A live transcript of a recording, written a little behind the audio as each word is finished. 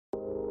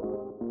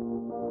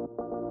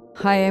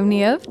Hi, I'm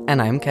Niamh.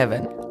 And I'm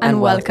Kevin.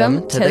 And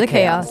welcome to the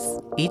Chaos.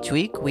 Each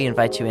week, we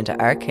invite you into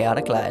our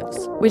chaotic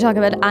lives. We talk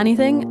about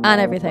anything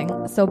and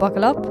everything. So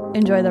buckle up,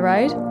 enjoy the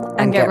ride,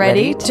 and get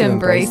ready to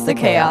embrace the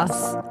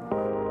chaos.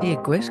 Hey,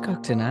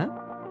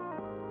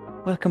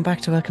 Gwishkoktina. Welcome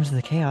back to Welcome to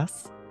the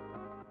Chaos.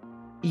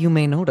 You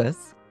may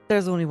notice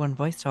there's only one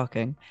voice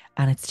talking,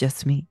 and it's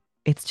just me.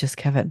 It's just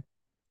Kevin.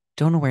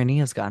 Don't know where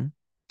Nia's gone.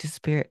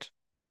 Disappeared.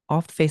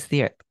 Off the face of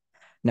the earth.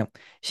 No,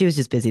 she was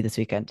just busy this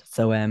weekend.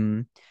 So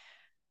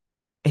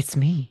it's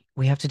me.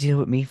 We have to deal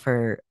with me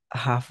for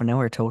half an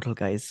hour total,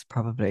 guys,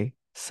 probably.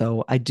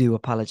 So I do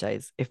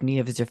apologize. If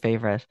Niamh is your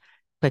favorite,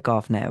 click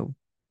off now.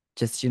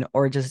 Just,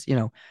 or just,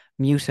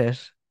 mute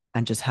it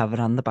and just have it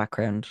on the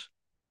background.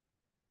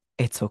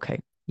 It's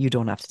okay. You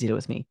don't have to deal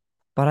with me.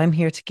 But I'm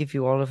here to give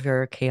you all of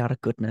your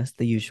chaotic goodness,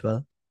 the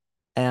usual.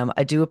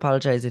 I do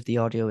apologize if the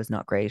audio is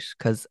not great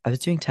because I was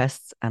doing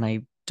tests and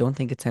I don't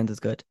think it sounds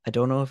as good. I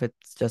don't know if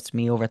it's just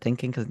me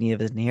overthinking because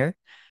Niamh isn't here.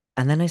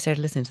 And then I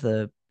started listening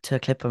to a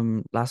clip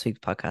from last week's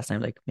podcast, and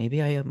I'm like,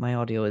 maybe my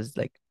audio is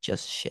like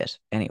just shit.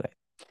 Anyway,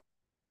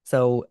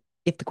 so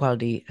if the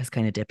quality has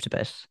kind of dipped a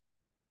bit,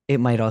 it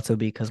might also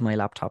be because my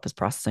laptop is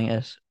processing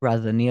it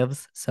rather than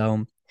Neve's.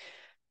 So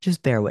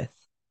just bear with.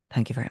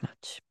 Thank you very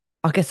much.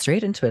 I'll get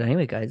straight into it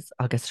anyway, guys.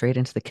 I'll get straight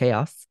into the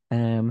chaos.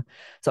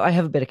 So I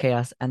have a bit of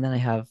chaos, and then I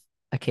have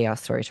a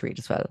chaos story to read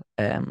as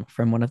well,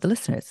 from one of the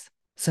listeners.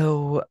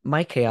 So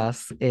my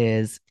chaos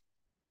is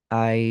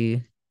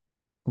I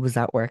was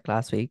at work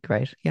last week,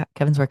 right? Yeah,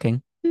 Kevin's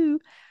working. Woo.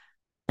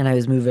 And I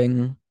was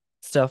moving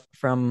stuff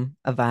from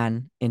a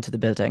van into the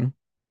building.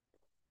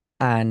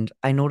 And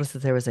I noticed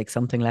that there was like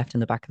something left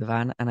in the back of the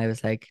van. And I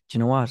was like, do you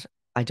know what?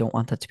 I don't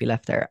want that to be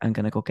left there. I'm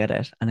going to go get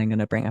it and I'm going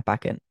to bring it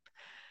back in.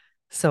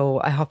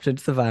 So I hopped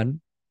into the van,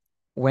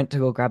 went to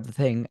go grab the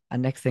thing.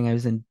 And next thing I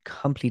was in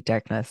complete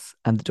darkness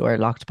and the door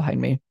locked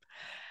behind me.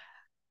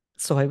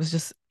 So I was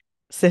just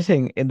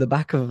sitting in the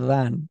back of the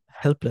van,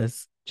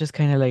 helpless, just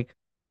kind of like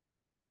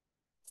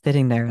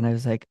sitting there. And I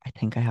was like, I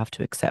think I have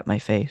to accept my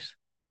fate.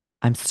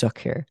 I'm stuck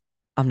here.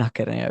 I'm not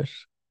getting out.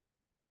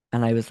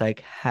 And I was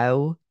like,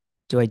 how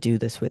do I do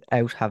this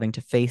without having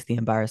to face the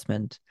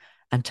embarrassment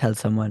and tell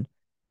someone,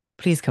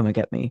 please come and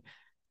get me?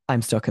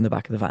 I'm stuck in the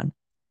back of the van.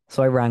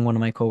 So I rang one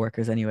of my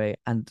coworkers anyway,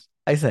 and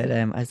I said,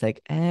 I was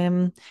like,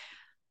 can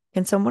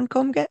someone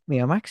come get me?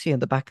 I'm actually in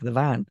the back of the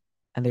van.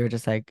 And they were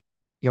just like,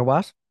 you're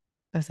what?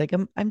 I was like,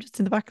 I'm just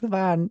in the back of the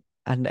van.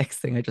 And next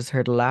thing I just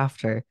heard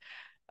laughter.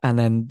 And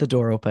then the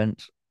door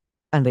opened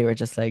and they were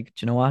just like,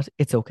 do you know what?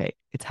 It's okay.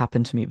 It's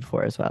happened to me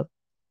before as well.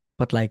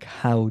 But like,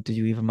 how did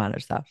you even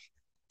manage that?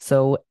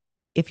 So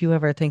if you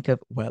ever think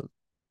of, well,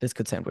 this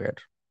could sound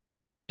weird,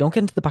 don't get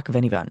into the back of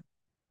any van,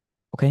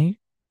 okay?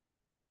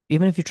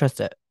 Even if you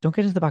trust it, don't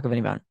get into the back of any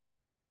van,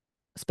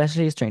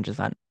 especially a stranger's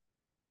van,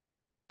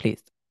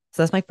 please.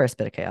 So that's my first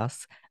bit of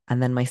chaos.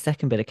 And then my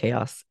second bit of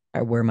chaos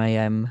were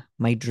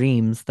my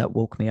dreams that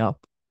woke me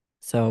up.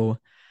 So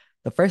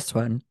the first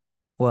one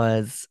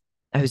was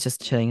I was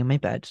just chilling in my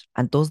bed,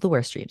 and those are the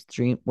worst dreams.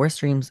 Worst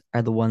dreams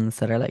are the ones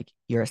that are like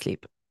you're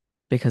asleep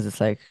because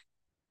it's like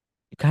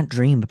you can't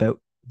dream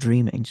about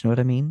dreaming. Do you know what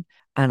I mean?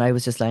 And I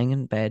was just lying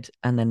in bed,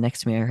 and then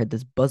next to me, I heard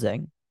this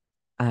buzzing,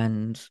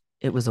 and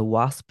it was a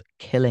wasp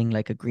killing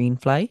like a green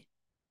fly.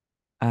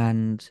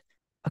 And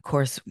of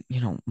course,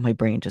 my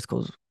brain just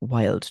goes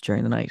wild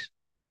during the night.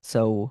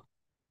 So,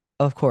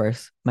 of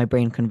course, my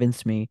brain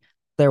convinced me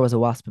there was a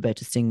wasp about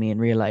to sting me in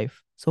real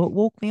life. So it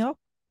woke me up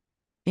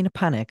in a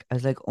panic. I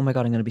was like, oh my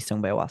God, I'm going to be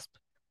stung by a wasp.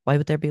 Why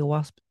would there be a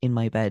wasp in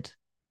my bed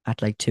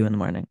at like 2 in the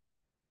morning?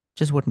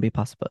 Just wouldn't be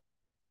possible.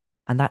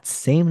 And that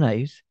same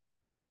night,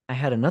 I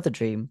had another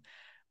dream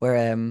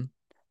where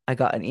I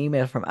got an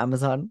email from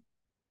Amazon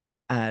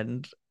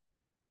and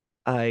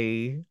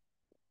I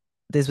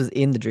this was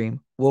in the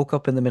dream. Woke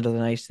up in the middle of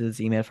the night to this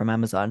email from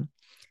Amazon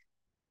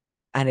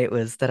and it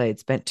was that I had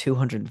spent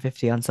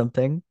 250 on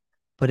something,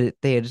 but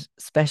they had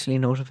specially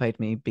notified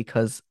me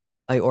because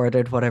I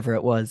ordered whatever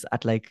it was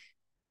at like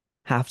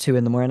half 2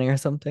 in the morning or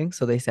something.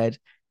 So they said,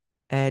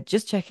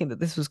 just checking that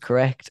this was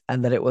correct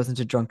and that it wasn't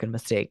a drunken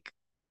mistake.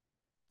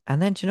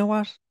 And then do you know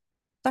what?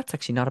 That's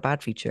actually not a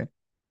bad feature.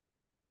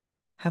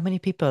 How many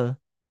people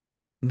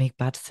make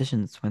bad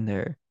decisions when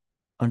they're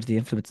under the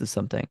influence of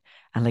something.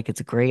 And like it's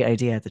a great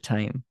idea at the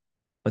time,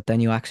 but then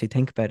you actually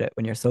think about it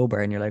when you're sober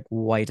and you're like,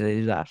 why did I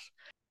do that?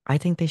 I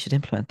think they should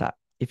implement that.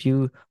 If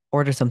you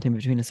order something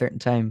between a certain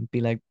time,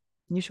 be like,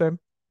 you sure? Are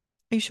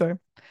you sure?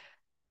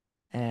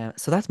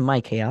 So that's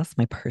my chaos,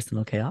 my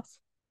personal chaos.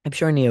 I'm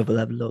sure Neo will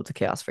have loads of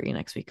chaos for you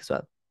next week as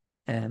well.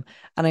 And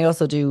I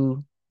also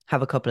do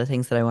have a couple of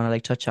things that I want to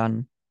like touch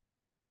on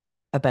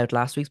about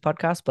last week's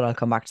podcast, but I'll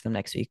come back to them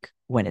next week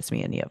when it's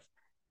me and Neo.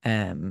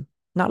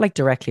 Not like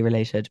directly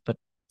related, but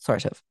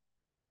sort of.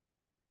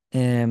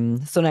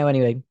 So now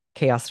anyway,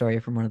 chaos story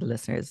from one of the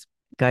listeners.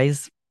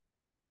 Guys,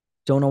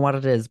 don't know what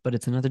it is, but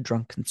it's another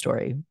drunken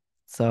story.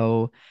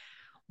 So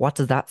what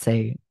does that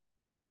say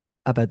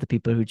about the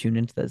people who tune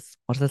into this?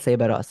 What does that say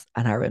about us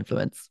and our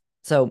influence?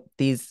 So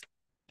these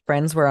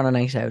friends were on a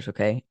night out,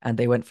 okay, and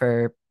they went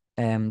for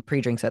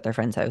pre-drinks at their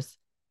friend's house.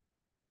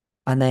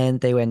 And then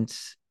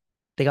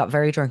they got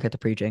very drunk at the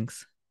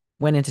pre-drinks,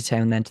 went into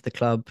town then to the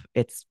club.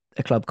 It's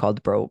a club called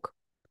the Brogue.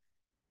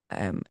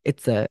 Um,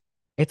 it's a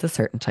it's a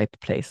certain type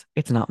of place.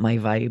 It's not my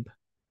vibe.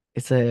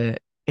 It's a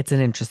it's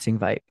an interesting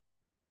vibe.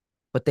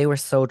 But they were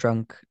so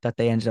drunk that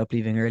they ended up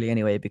leaving early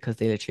anyway because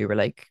they literally were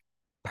like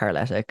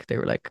paralytic. They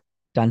were like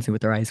dancing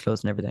with their eyes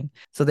closed and everything.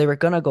 So they were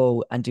gonna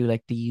go and do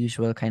like the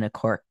usual kind of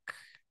Cork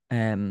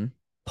um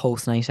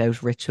post night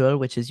out ritual,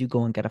 which is you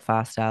go and get a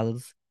fast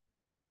Al's,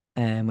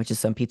 which is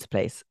some pizza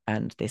place,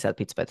 and they sell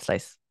pizza by the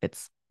slice.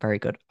 It's very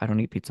good. I don't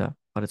eat pizza,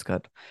 but it's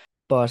good.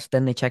 But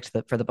then they checked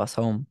for the bus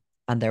home,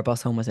 and their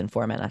bus home was in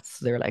 4 minutes.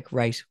 So they were like,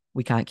 right,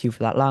 we can't queue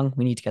for that long.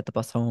 We need to get the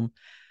bus home.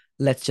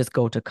 Let's just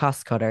go to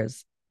Cost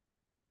Cutters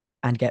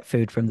and get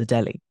food from the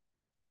deli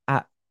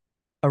at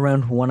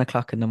around 1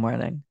 o'clock in the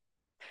morning.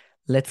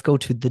 Let's go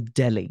to the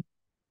deli.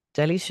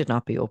 Deli should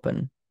not be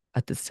open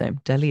at this time.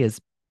 Deli is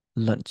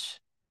lunch.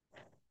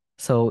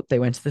 So they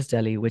went to this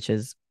deli, which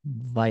is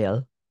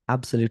vile,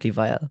 absolutely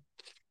vile.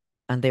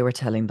 And they were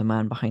telling the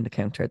man behind the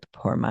counter, the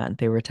poor man,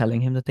 they were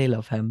telling him that they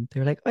love him. They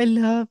were like, I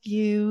love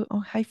you. Oh,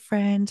 hi,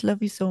 friend.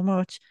 Love you so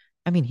much.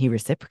 I mean, he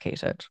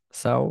reciprocated.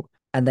 So,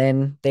 and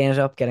then they ended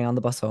up getting on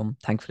the bus home,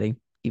 thankfully.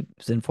 It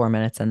was in 4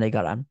 minutes and they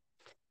got on.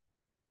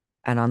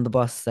 And on the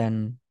bus,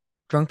 then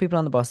drunk people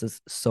on the bus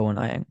is so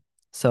annoying.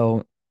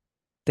 So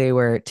they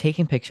were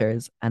taking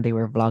pictures and they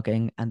were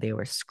vlogging and they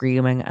were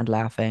screaming and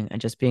laughing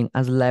and just being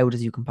as loud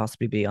as you can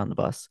possibly be on the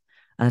bus.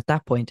 And at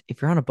that point,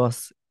 if you're on a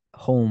bus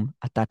home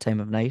at that time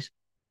of night,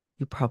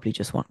 you probably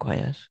just want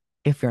quiet.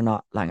 If you're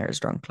not langers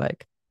drunk,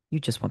 like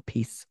you just want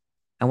peace.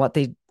 And what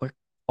they were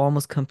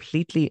almost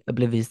completely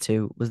oblivious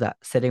to was that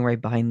sitting right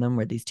behind them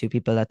were these two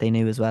people that they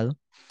knew as well.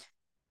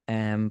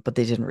 But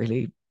they didn't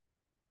really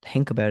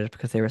think about it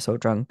because they were so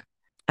drunk.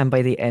 And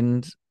by the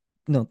end,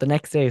 no, the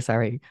next day,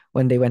 sorry,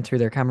 when they went through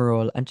their camera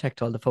roll and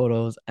checked all the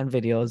photos and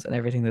videos and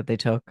everything that they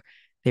took,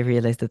 they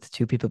realized that the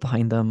two people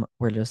behind them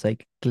were just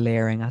like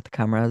glaring at the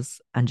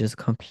cameras and just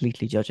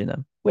completely judging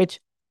them, which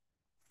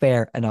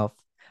fair enough.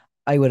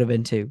 I would have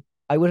been too.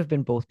 I would have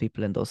been both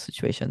people in those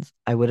situations.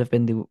 I would have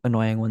been the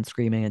annoying one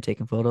screaming and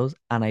taking photos,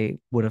 and I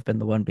would have been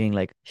the one being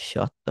like,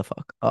 shut the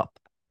fuck up.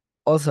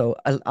 Also,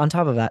 on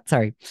top of that,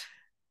 sorry,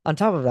 on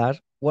top of that,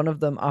 one of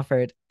them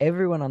offered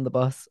everyone on the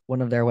bus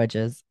one of their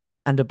wedges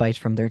and a bite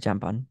from their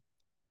jambon,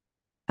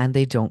 and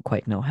they don't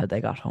quite know how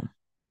they got home.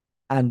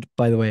 And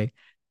by the way,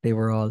 they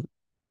were all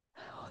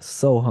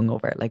so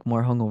hungover, like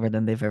more hungover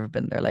than they've ever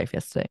been in their life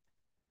yesterday,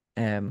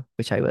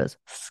 which I was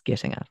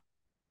skitting at.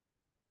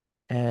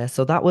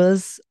 So that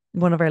was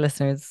one of our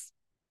listeners'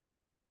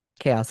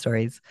 chaos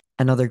stories.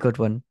 Another good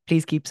one.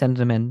 Please keep sending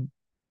them in.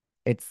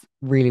 It's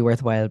really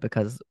worthwhile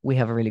because we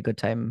have a really good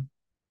time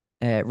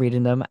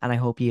reading them, and I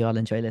hope you all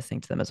enjoy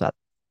listening to them as well.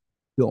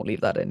 Don't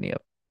leave that in, Neve.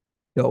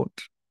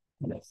 Don't.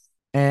 Yes.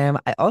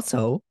 I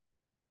also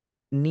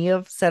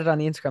Neve said it on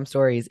the Instagram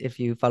stories if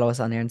you follow us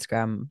on the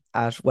Instagram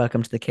at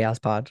Welcome to the Chaos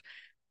Pod.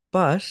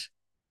 But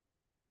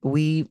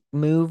we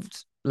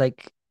moved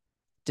like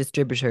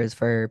distributors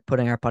for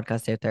putting our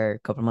podcast out there a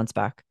couple of months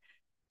back.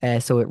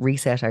 So it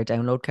reset our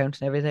download count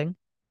and everything.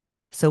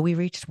 So we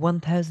reached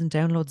 1,000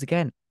 downloads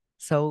again.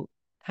 So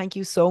thank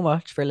you so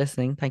much for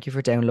listening. Thank you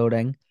for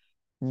downloading.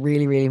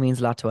 Really, really means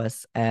a lot to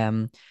us.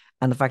 And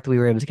the fact that we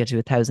were able to get to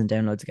 1,000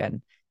 downloads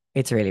again,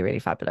 it's really, really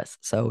fabulous.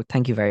 So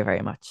thank you very,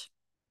 very much.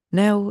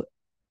 Now,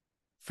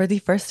 for the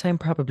first time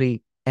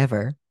probably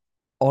ever,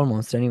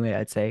 almost anyway,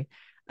 I'd say,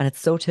 and it's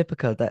so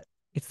typical that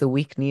it's the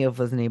week Neve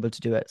wasn't able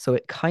to do it. So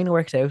it kind of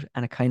worked out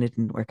and it kind of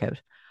didn't work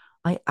out.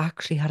 I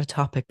actually had a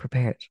topic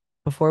prepared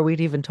before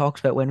we'd even talked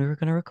about when we were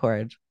going to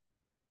record.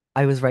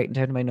 I was writing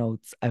down my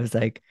notes. I was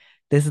like,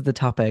 this is the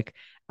topic.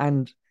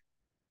 And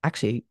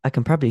actually, I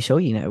can probably show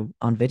you now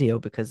on video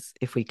because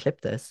if we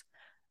clip this,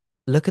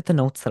 look at the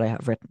notes that I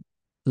have written.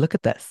 Look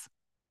at this.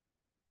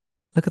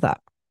 Look at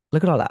that.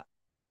 Look at all that.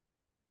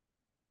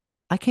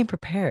 I came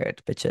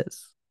prepared,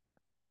 bitches.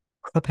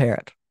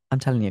 Prepared. I'm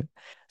telling you.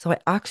 So I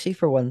actually,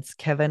 for once,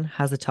 Kevin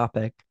has a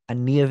topic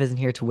and Neve isn't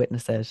here to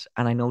witness it.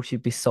 And I know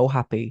she'd be so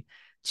happy.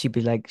 She'd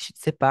be like, she'd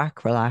sit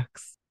back,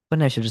 relax. But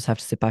now she'll just have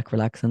to sit back,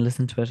 relax, and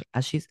listen to it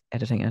as she's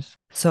editing it.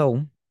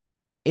 So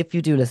if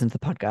you do listen to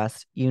the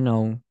podcast, you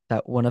know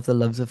that one of the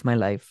loves of my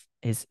life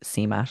is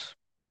CMAT.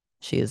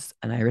 She is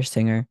an Irish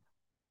singer.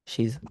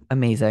 She's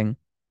amazing.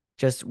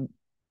 Just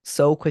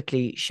so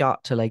quickly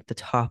shot to like the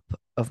top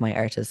of my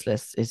artist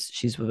list.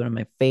 She's one of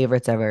my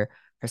favorites ever.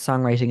 Her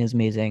songwriting is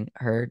amazing.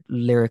 Her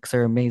lyrics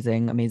are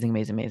amazing, amazing,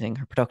 amazing, amazing.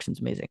 Her production's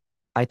amazing.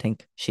 I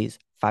think she's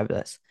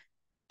fabulous.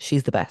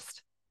 She's the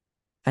best.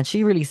 And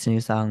she released a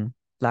new song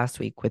last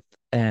week with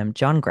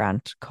John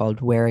Grant called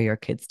Where Are Your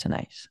Kids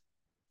Tonight?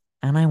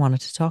 And I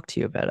wanted to talk to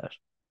you about it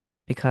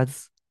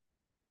because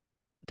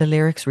the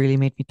lyrics really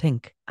made me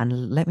think.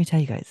 And let me tell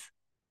you guys,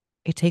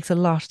 it takes a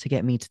lot to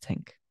get me to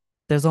think.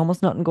 There's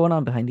almost nothing going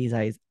on behind these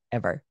eyes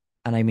ever.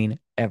 And I mean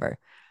ever.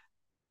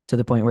 To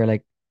the point where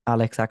like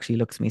Alex actually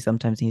looks at me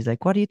sometimes and he's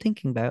like, what are you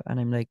thinking about? And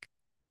I'm like,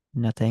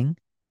 nothing.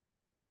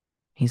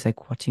 He's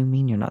like, what do you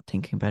mean you're not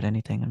thinking about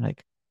anything? I'm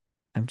like,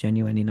 I'm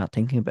genuinely not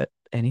thinking about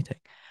anything.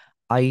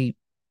 I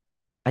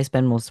I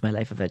spend most of my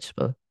life a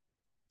vegetable.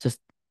 Just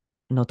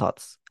no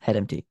thoughts, head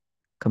empty,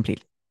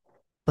 completely.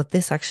 But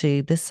this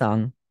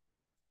song,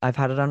 I've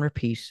had it on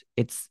repeat.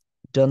 It's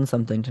done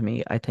something to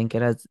me. I think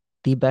it has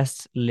the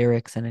best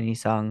lyrics in any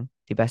song,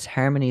 the best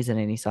harmonies in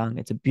any song.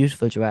 It's a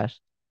beautiful duet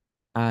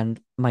and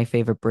my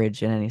favorite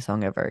bridge in any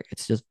song ever.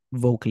 It's just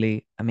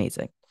vocally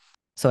amazing.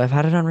 So I've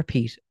had it on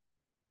repeat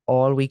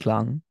all week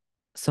long.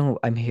 So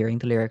I'm hearing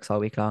the lyrics all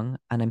week long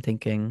and I'm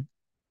thinking,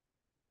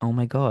 oh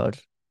my God,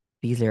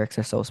 these lyrics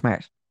are so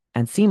smart.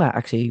 And Seema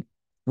actually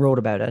wrote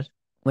about it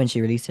when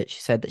she released it.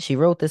 She said that she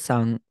wrote this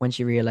song when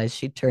she realized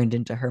she turned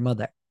into her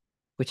mother,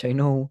 which I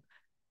know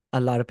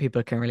a lot of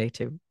people can relate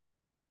to.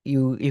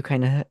 You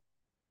kind of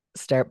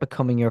start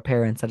becoming your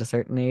parents at a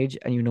certain age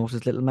and you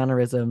notice little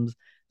mannerisms,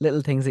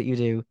 little things that you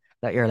do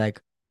that you're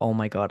like, oh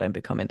my God, I'm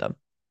becoming them.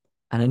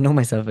 And I know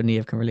myself and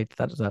Neve can relate to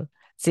that as well.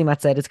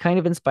 Seamat said it's kind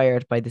of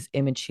inspired by this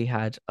image she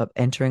had of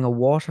entering a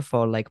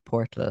waterfall like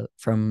portal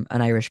from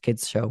an Irish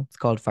kids show. It's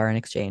called Foreign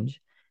Exchange,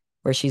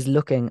 where she's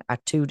looking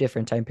at two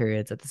different time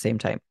periods at the same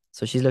time.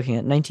 So she's looking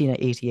at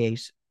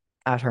 1988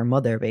 at her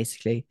mother,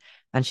 basically,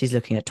 and she's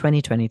looking at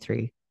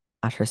 2023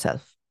 at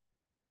herself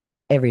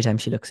every time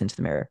she looks into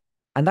the mirror.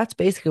 And that's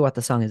basically what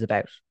the song is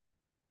about.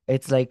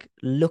 It's like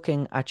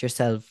looking at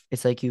yourself.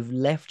 It's like you've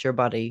left your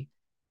body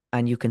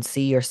and you can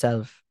see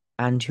yourself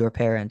and your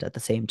parent at the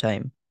same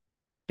time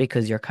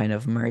because you're kind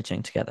of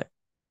merging together.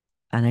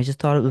 And I just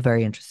thought it was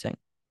very interesting.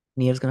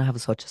 Nia's going to have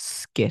such a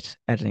skit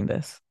editing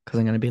this because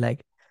I'm going to be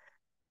like,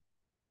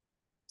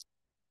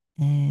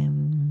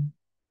 um,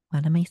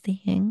 what am I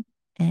saying?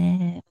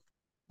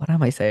 What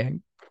am I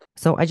saying?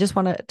 So I just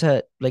wanted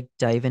to like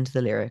dive into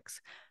the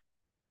lyrics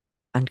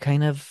and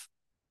kind of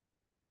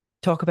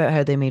talk about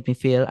how they made me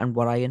feel and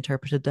what I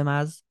interpreted them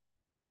as,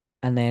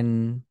 and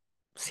then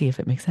see if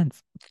it makes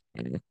sense.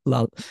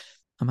 Lol.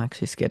 I'm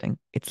actually skidding.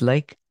 It's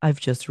like I've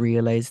just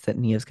realized that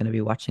Nia's going to be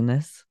watching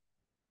this,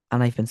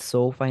 and I've been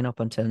so fine up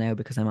until now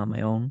because I'm on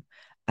my own.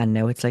 And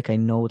now it's like I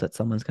know that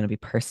someone's going to be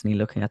personally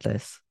looking at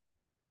this,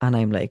 and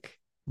I'm like,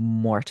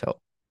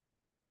 mortal.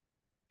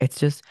 It's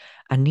just,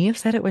 and Nia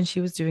said it when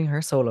she was doing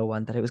her solo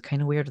one that it was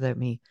kind of weird without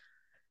me.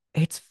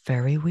 It's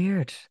very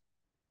weird.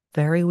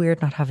 Very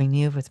weird not having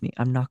Nia with me.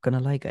 I'm not gonna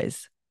lie,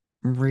 guys.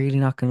 I'm really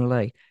not gonna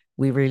lie.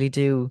 We really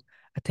do.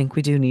 I think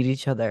we do need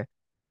each other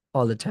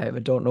all the time. I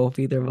don't know if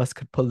either of us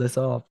could pull this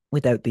off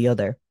without the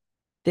other.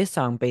 This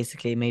song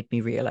basically made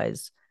me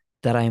realize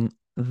that I'm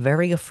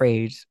very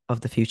afraid of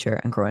the future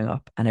and growing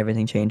up and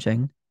everything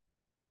changing,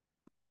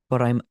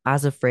 but I'm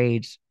as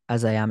afraid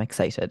as I am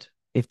excited,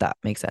 if that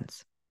makes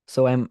sense.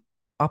 So I'm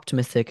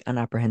optimistic and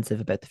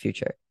apprehensive about the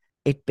future.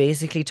 It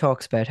basically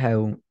talks about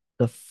how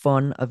the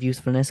fun of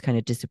usefulness kind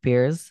of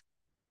disappears.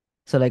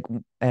 So like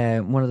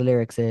one of the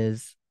lyrics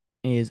is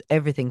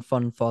everything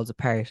fun falls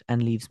apart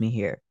and leaves me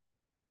here.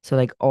 So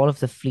like all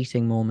of the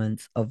fleeting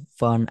moments of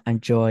fun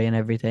and joy and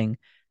everything,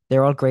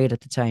 they're all great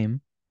at the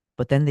time,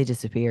 but then they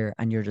disappear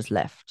and you're just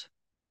left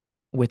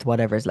with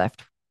whatever's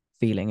left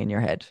feeling in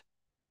your head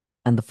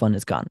and the fun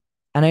is gone.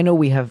 And I know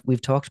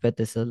we've talked about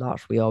this a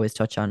lot. We always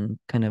touch on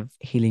kind of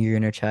healing your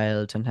inner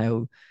child and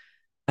how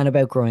and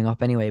about growing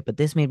up anyway, but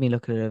this made me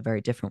look at it a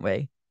very different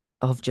way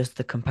of just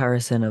the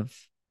comparison of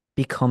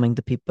becoming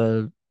the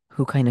people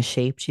who kind of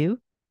shaped you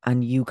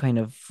and you kind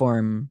of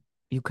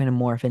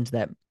morph into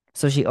them.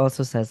 So she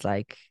also says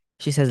like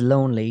she says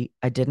lonely,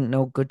 I didn't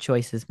know good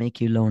choices make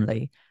you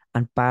lonely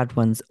and bad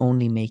ones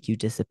only make you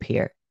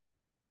disappear.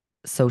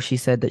 So she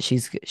said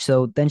that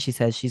so then she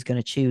says she's going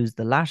to choose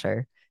the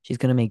latter. She's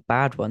going to make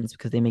bad ones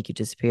because they make you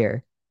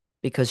disappear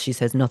because she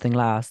says nothing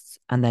lasts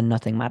and then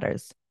nothing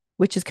matters,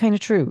 which is kind of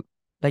true.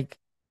 Like,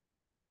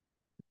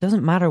 it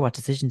doesn't matter what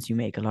decisions you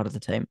make a lot of the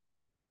time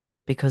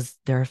because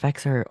their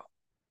effects are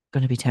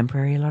going to be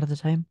temporary a lot of the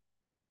time.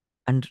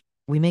 And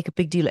we make a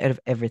big deal out of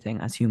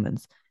everything as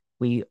humans.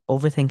 We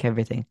overthink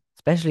everything,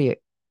 especially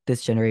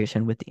this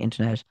generation with the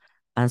internet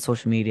and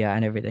social media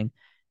and everything.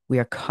 We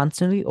are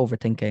constantly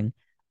overthinking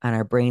and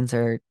our brains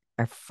are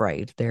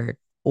fried. They're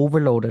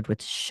overloaded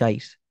with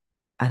shite.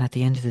 And at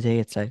the end of the day,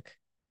 it's like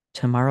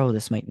tomorrow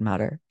this might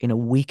matter. In a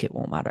week it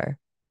won't matter.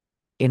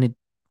 In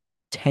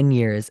 10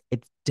 years,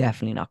 it's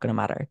definitely not going to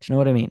matter. Do you know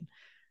what I mean?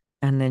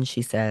 And then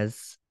she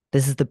says,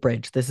 this is the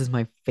bridge. This is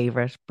my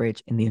favorite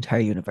bridge in the entire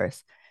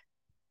universe.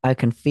 I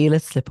can feel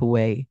it slip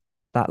away,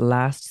 that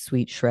last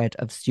sweet shred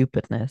of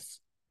stupidness.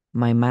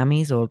 My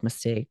mammy's old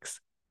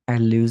mistakes are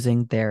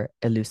losing their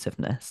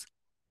elusiveness.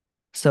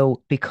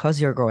 So,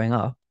 because you're growing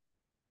up,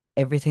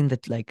 everything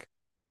that like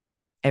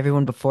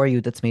everyone before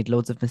you that's made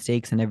loads of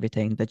mistakes and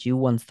everything that you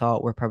once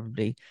thought were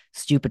probably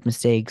stupid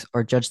mistakes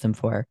or judged them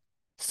for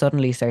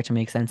suddenly start to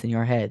make sense in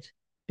your head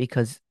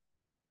because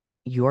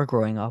you're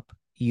growing up,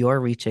 you're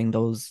reaching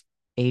those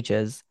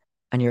ages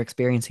and you're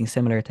experiencing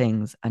similar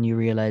things and you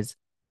realize,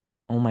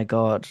 oh my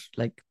God,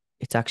 like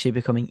it's actually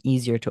becoming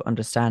easier to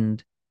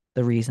understand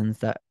the reasons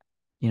that,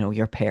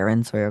 your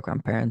parents or your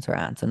grandparents or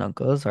aunts and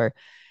uncles or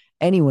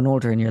anyone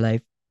older in your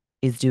life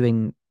is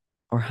doing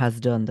or has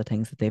done the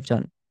things that they've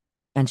done.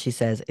 And she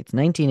says, it's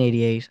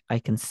 1988. I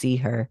can see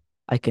her.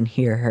 I can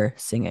hear her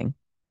singing.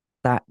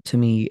 That to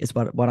me is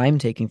what I'm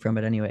taking from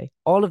it anyway.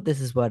 All of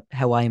this is what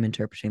how I'm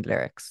interpreting the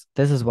lyrics.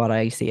 This is what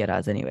I see it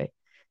as anyway.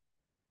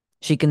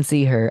 She can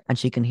see her and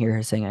she can hear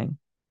her singing.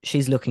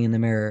 She's looking in the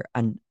mirror,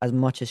 and as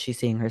much as she's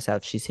seeing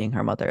herself, she's seeing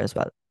her mother as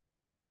well.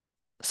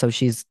 So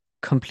she's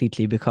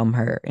completely become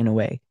her in a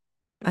way.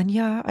 And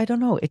yeah, I don't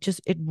know. It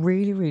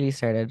really, really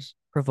started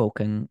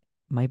provoking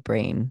my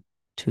brain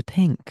to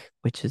think,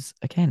 which is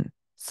again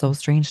so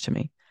strange to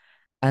me.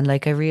 And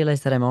like I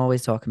realized that I'm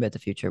always talking about the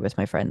future with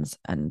my friends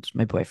and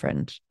my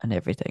boyfriend and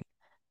everything,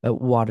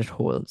 about what it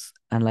holds.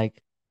 And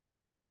like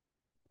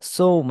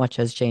so much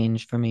has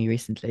changed for me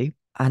recently.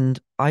 And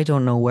I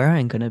don't know where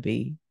I'm gonna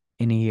be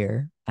in a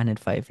year and in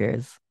 5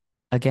 years.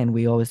 Again,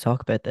 we always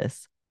talk about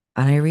this.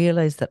 And I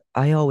realized that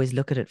I always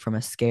look at it from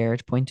a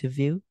scared point of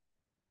view.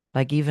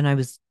 Like even I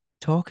was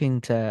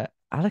talking to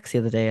Alex the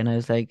other day and I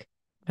was like,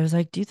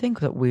 do you think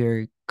that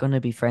we're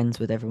gonna be friends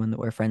with everyone that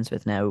we're friends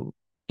with now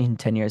in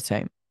 10 years'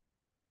 time?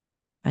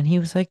 And he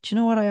was like, do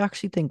you know what? I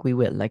actually think we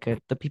will. Like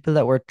the people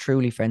that we're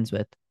truly friends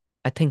with,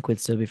 I think we'll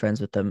still be friends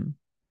with them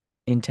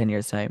in 10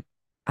 years' time.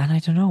 And I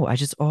don't know. I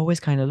just always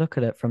kind of look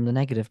at it from the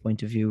negative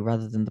point of view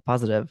rather than the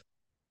positive.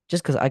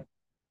 Just because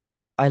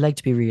I like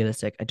to be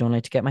realistic. I don't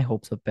like to get my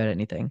hopes up about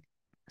anything.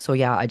 So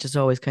yeah, I just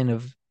always kind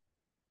of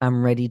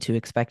am ready to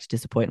expect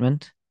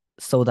disappointment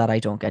so that I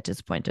don't get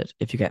disappointed,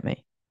 if you get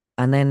me.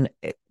 And then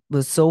it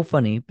was so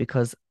funny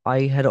because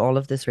I had all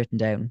of this written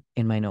down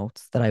in my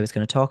notes that I was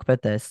going to talk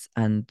about this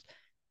and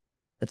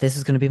that this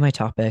is going to be my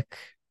topic,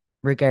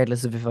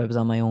 regardless of if I was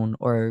on my own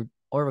or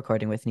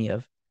recording with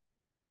Neve.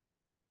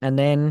 And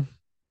then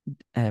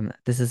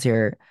this is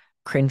your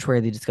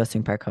cringeworthy,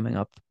 disgusting part coming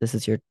up. This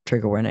is your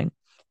trigger warning.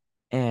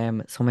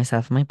 So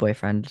myself and my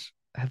boyfriend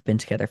have been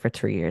together for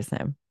 3 years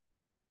now.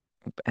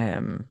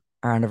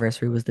 Our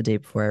anniversary was the day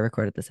before I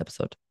recorded this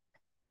episode.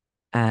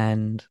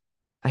 And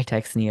I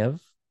texted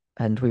Neve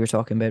and we were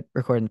talking about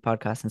recording the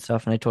podcast and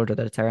stuff, and I told her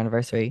that it's our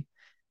anniversary.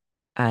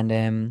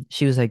 And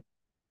she was like,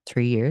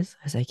 3 years?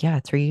 I was like, yeah,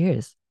 3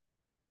 years.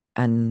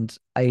 And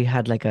I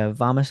had like a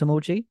vomit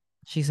emoji.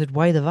 She said,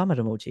 why the vomit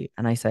emoji?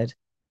 And I said,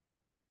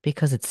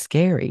 because it's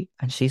scary.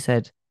 And she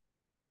said,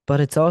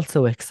 but it's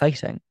also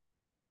exciting.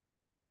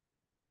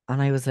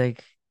 And I was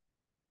like,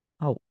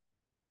 oh,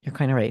 you're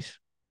kind of right.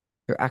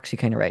 You're actually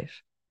kind of right.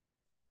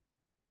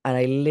 And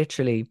I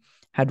literally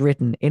had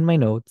written in my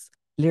notes,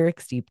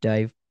 lyrics deep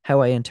dive, how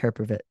I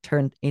interpret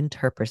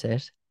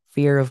it,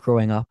 fear of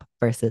growing up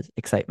versus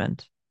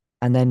excitement.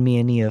 And then me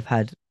and Neve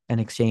had an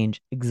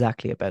exchange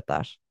exactly about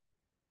that.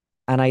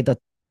 And I thought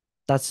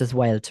that's just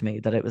wild to me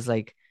that it was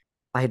like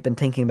I had been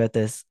thinking about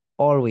this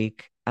all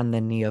week, and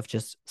then Neve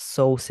just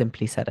so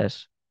simply said it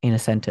in a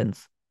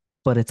sentence,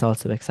 but it's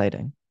also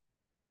exciting.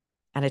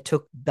 And it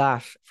took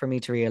that for me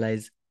to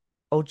realize,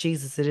 oh,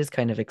 Jesus, it is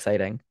kind of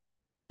exciting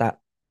that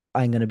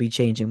I'm going to be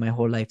changing my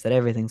whole life, that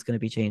everything's going to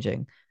be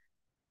changing.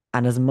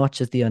 And as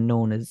much as the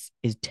unknown is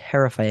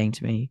terrifying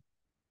to me,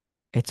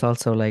 it's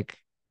also like,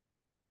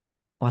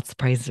 what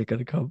surprises are going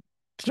to come?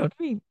 Do you know what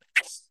I mean?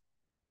 It's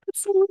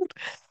so weird.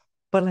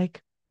 But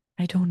like,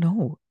 I don't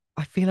know.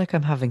 I feel like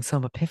I'm having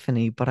some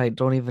epiphany, but I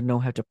don't even know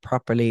how to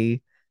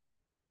properly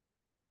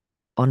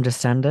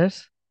understand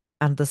it.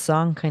 And the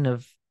song kind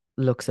of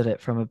looks at it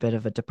from a bit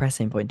of a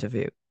depressing point of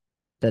view,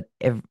 that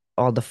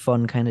all the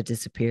fun kind of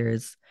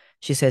disappears.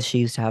 She says she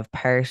used to have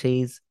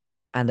parties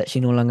and that she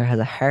no longer has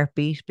a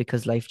heartbeat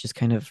because life just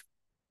kind of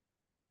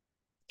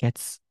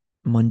gets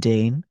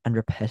mundane and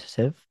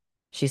repetitive.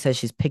 She says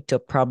she's picked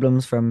up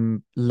problems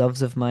from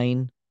loves of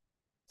mine.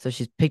 So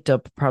she's picked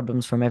up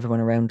problems from everyone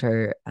around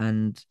her.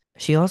 And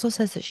she also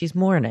says that she's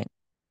mourning.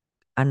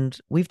 And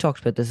we've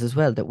talked about this as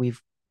well, that we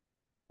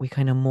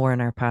kind of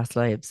mourn our past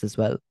lives as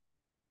well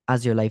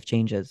as your life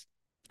changes.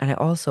 And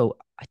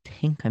I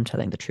think I'm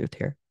telling the truth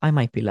here. I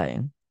might be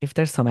lying. If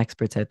there's some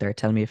experts out there,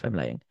 tell me if I'm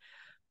lying.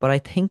 But I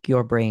think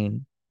your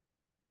brain,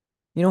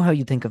 you know how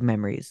you think of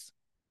memories?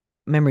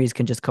 Memories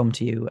can just come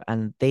to you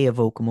and they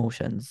evoke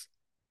emotions,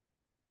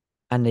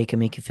 and they can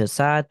make you feel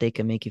sad, they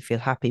can make you feel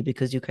happy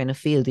because you kind of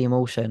feel the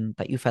emotion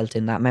that you felt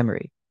in that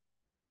memory.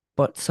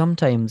 But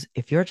sometimes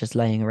if you're just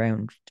lying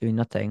around doing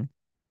nothing,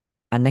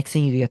 and next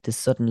thing you get this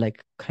sudden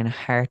like kind of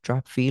heart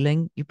drop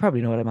feeling, you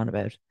probably know what I'm on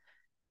about.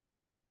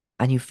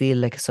 And you feel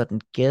like a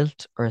sudden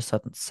guilt or a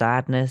sudden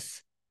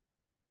sadness.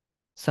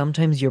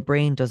 Sometimes your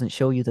brain doesn't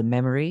show you the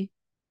memory,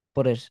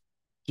 but it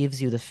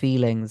gives you the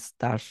feelings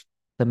that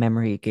the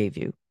memory gave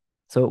you.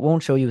 So it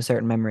won't show you a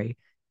certain memory.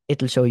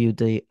 It'll show you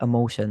the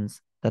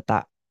emotions that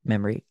that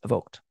memory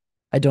evoked.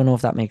 I don't know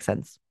if that makes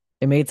sense.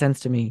 It made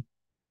sense to me.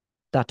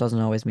 That doesn't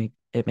always make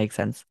it make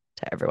sense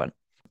to everyone.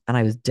 And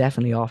I was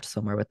definitely off to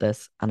somewhere with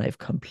this, and I've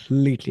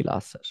completely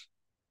lost it.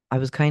 I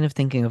was kind of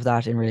thinking of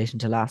that in relation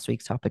to last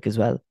week's topic as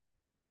well.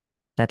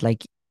 That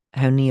like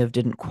how Neve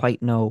didn't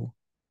quite know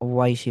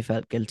why she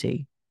felt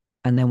guilty.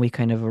 And then we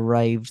kind of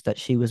arrived that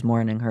she was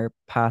mourning her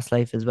past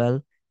life as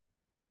well.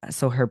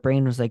 So her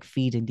brain was like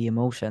feeding the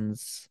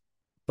emotions,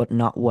 but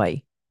not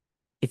why,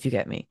 if you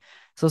get me.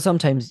 So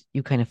sometimes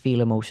you kind of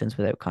feel emotions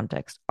without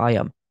context. I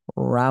am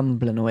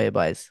rambling away,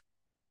 boys.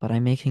 but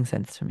I'm making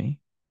sense to me.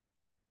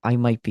 I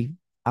might be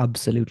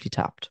absolutely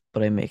tapped,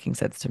 but I'm making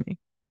sense to me.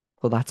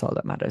 Well, that's all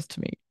that matters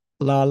to me.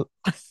 Lol.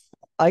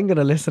 I'm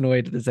gonna listen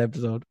away to this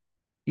episode.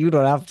 You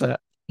don't have to.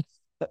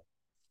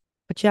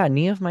 But yeah,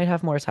 Neve might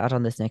have more to add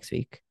on this next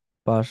week.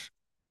 But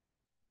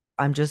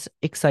I'm just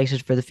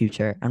excited for the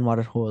future and what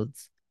it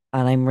holds.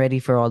 And I'm ready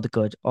for all the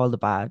good, all the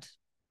bad.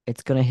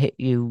 It's gonna hit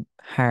you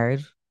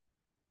hard.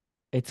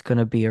 It's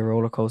gonna be a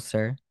roller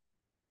coaster,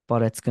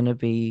 but it's gonna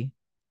be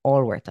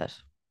all worth it.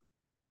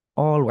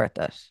 All worth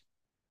it.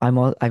 I'm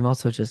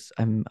also just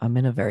I'm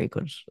in a very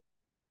good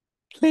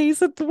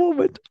place at the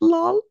moment.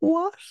 Lol,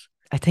 what?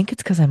 I think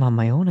it's because I'm on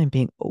my own. I'm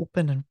being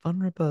open and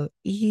vulnerable.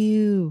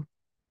 Ew.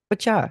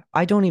 But yeah,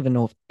 I don't even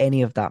know if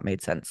any of that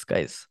made sense,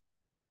 guys.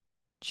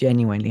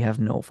 Genuinely have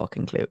no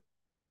fucking clue.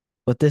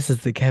 But this is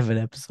the Kevin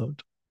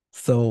episode.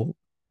 So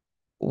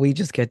we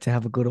just get to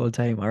have a good old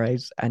time, all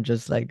right? And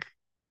just like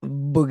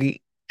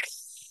boogie.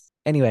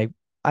 Anyway,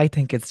 I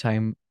think it's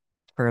time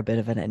for a bit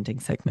of an ending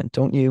segment,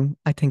 don't you?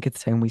 I think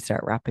it's time we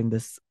start wrapping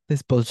this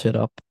bullshit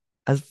up.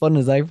 As fun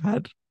as I've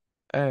had,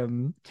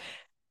 um,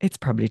 it's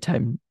probably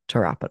time to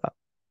wrap it up.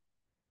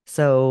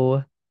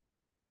 So,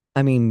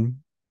 I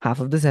mean, half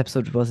of this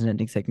episode was an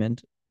ending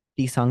segment.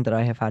 The song that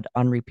I have had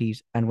on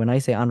repeat, and when I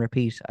say on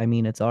repeat, I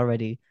mean it's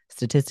already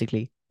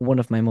statistically one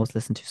of my most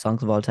listened to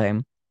songs of all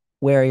time.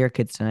 Where Are Your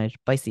Kids Tonight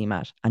by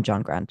CMAT and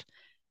John Grant.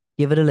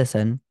 Give it a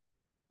listen.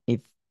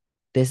 If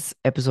this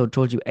episode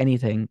told you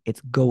anything,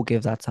 it's go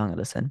give that song a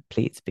listen,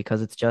 please,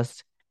 because it's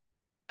just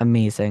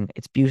amazing.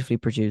 It's beautifully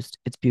produced,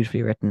 it's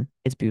beautifully written,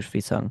 it's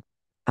beautifully sung.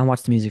 And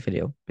watch the music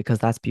video because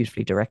that's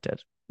beautifully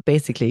directed.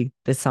 Basically,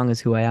 this song is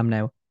who I am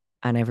now,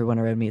 and everyone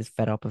around me is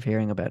fed up of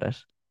hearing about it.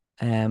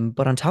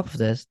 But on top of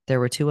this, there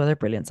were two other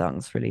brilliant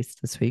songs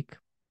released this week.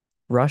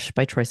 Rush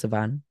by Troye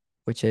Sivan,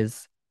 which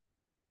is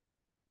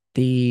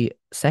the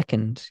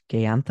second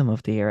gay anthem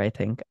of the year, I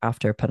think,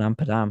 after Padam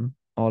Padam.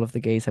 All of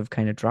the gays have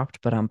kind of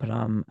dropped Padam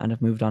Padam and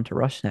have moved on to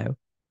Rush now.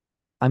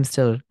 I'm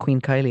still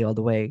Queen Kylie all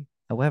the way.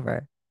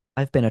 However,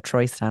 I've been a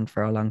Troy stan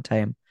for a long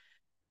time.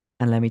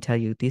 And let me tell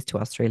you, these two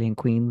Australian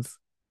queens,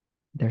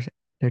 they're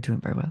they're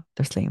doing very well.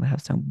 They're slaying the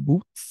house down.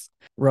 Boots.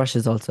 Rush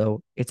is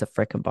also, it's a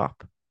frickin'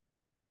 bop.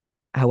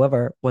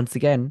 However, once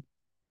again,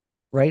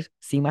 right?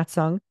 CMAT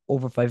song,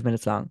 over 5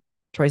 minutes long.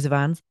 Troye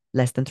Sivan's,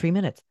 less than 3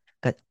 minutes.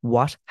 Guys,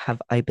 what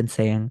have I been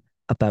saying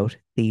about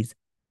these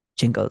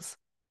jingles?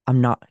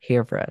 I'm not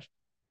here for it.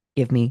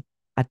 Give me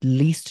at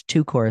least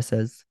two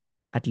choruses,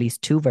 at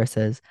least two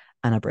verses,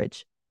 and a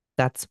bridge.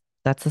 That's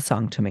that's a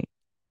song to me.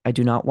 I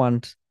do not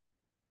want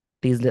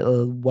these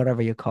little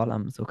whatever you call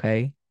them,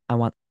 okay? I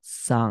want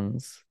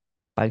songs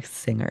by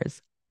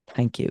singers.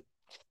 Thank you.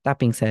 That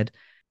being said,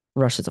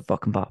 Rush is a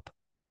fucking bop.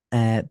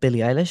 Billie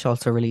Eilish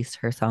also released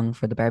her song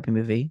for the Barbie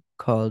movie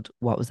called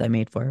What Was I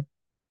Made For?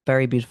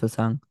 Very beautiful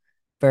song.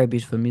 Very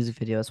beautiful music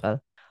video as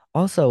well.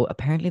 Also,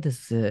 apparently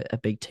this is a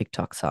big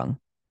TikTok song.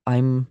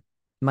 I'm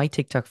My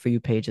TikTok for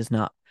you page is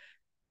not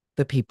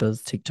the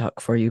people's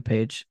TikTok for you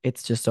page.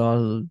 It's just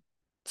all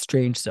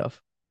strange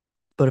stuff.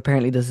 But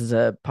apparently this is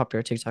a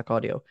popular TikTok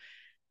audio.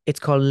 It's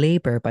called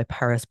Labor by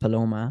Paris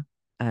Paloma,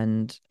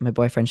 and my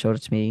boyfriend showed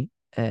it to me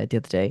the other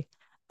day,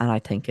 and I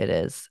think it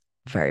is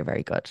very,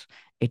 very good.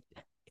 It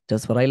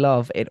does what I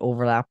love. It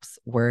overlaps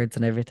words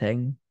and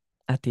everything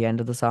at the end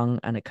of the song,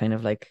 and it kind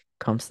of like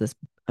comes to this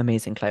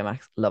amazing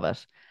climax. Love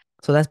it.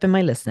 So that's been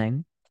my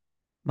listening.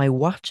 My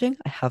watching,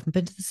 I haven't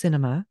been to the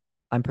cinema.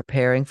 I'm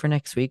preparing for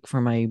next week for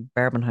my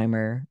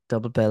Barbenheimer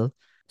double bill.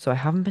 So I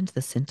haven't been to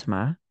the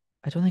cinema.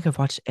 I don't think I've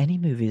watched any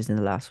movies in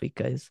the last week,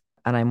 guys.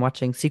 And I'm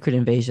watching Secret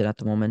Invasion at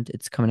the moment.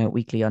 It's coming out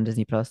weekly on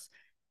Disney Plus.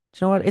 Do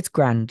you know what? It's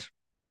grand.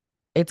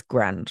 It's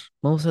grand.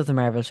 Most of the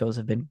Marvel shows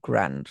have been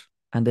grand,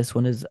 and this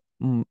one is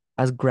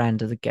as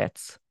grand as it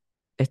gets.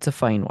 It's a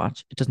fine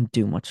watch. It doesn't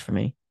do much for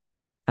me,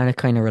 and it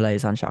kind of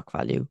relies on shock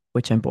value,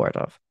 which I'm bored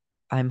of.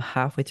 I'm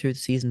halfway through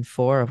season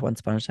 4 of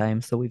Once Upon a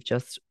Time, so we've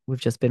just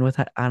been with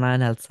Anna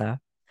and Elsa,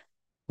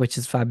 which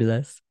is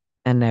fabulous,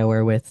 and now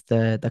we're with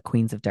the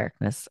Queens of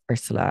Darkness,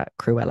 Ursula,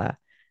 Cruella,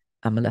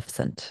 and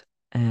Maleficent.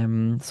 So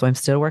I'm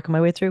still working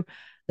my way through.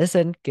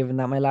 Listen, given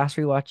that my last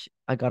rewatch,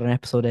 I got an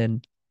episode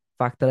in.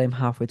 Fact that I'm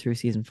halfway through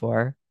season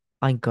 4,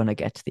 I'm gonna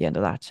get to the end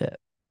of that shit.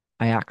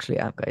 I actually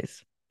am,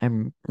 guys.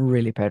 I'm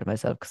really proud of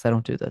myself because I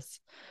don't do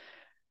this.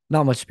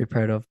 Not much to be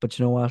proud of, but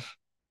you know what?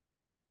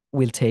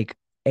 We'll take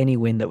any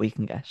win that we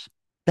can get.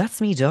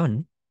 That's me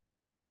done.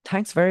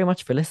 Thanks very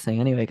much for listening.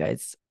 Anyway,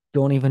 guys,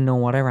 don't even know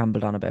what I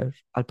rambled on about.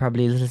 I'll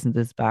probably listen to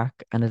this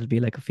back and it'll be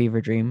like a fever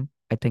dream.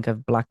 I think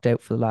I've blacked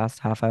out for the last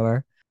half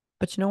hour.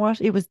 But you know what?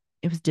 It was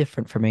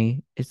different for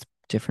me. It's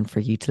different for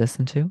you to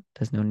listen to.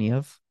 There's no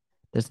Neov.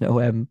 There's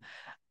no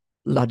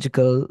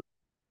logical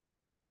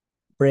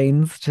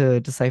brains to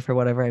decipher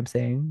whatever I'm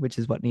saying, which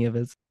is what Neov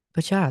is.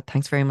 But yeah,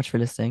 thanks very much for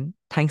listening.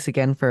 Thanks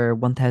again for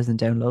 1,000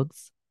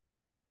 downloads.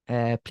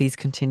 Please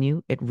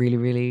continue. It really,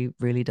 really,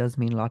 really does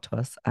mean a lot to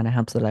us and it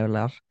helps it out a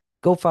lot.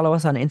 Go follow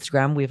us on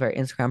Instagram. We have our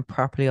Instagram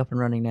properly up and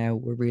running now.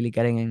 We're really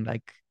getting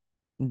in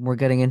we're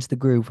getting into the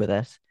groove with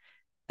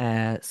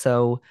it.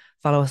 So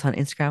Follow us on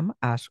Instagram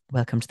at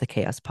Welcome to the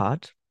Chaos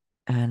Pod.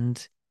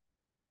 And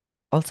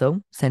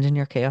also send in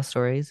your chaos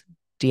stories,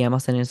 DM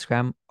us on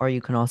Instagram, or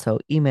you can also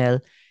email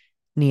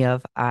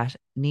Neav at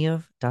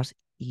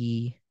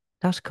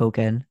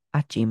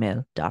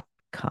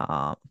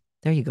neav.e.kogan@gmail.com.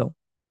 There you go.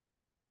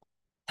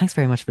 Thanks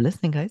very much for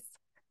listening, guys.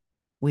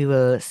 We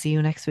will see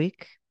you next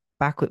week.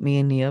 Back with me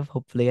and Neav,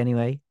 hopefully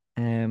anyway,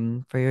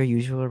 for your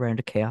usual round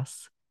of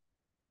chaos.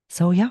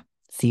 So yeah,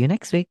 see you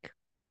next week.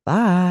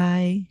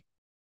 Bye.